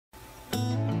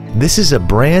This is a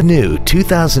brand new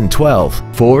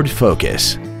 2012 Ford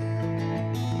Focus.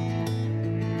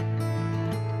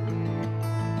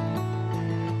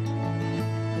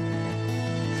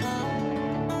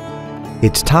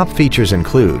 Its top features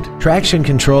include traction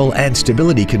control and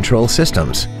stability control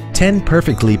systems, 10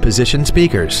 perfectly positioned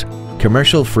speakers,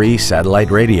 commercial-free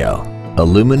satellite radio,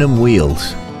 aluminum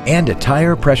wheels, and a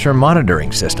tire pressure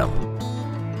monitoring system.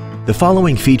 The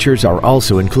following features are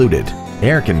also included: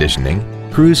 air conditioning,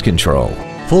 cruise control,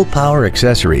 full power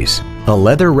accessories, a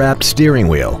leather-wrapped steering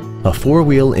wheel, a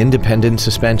four-wheel independent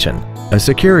suspension, a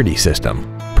security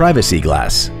system, privacy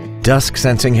glass,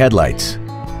 dusk-sensing headlights,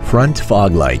 front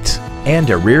fog lights, and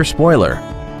a rear spoiler.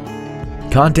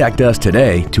 Contact us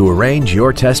today to arrange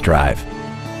your test drive.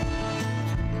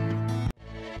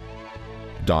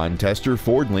 Don Tester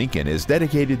Ford Lincoln is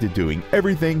dedicated to doing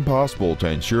everything possible to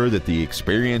ensure that the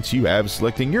experience you have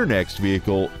selecting your next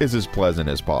vehicle is as pleasant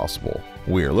as possible.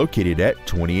 We are located at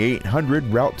 2800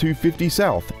 Route 250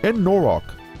 South in Norwalk.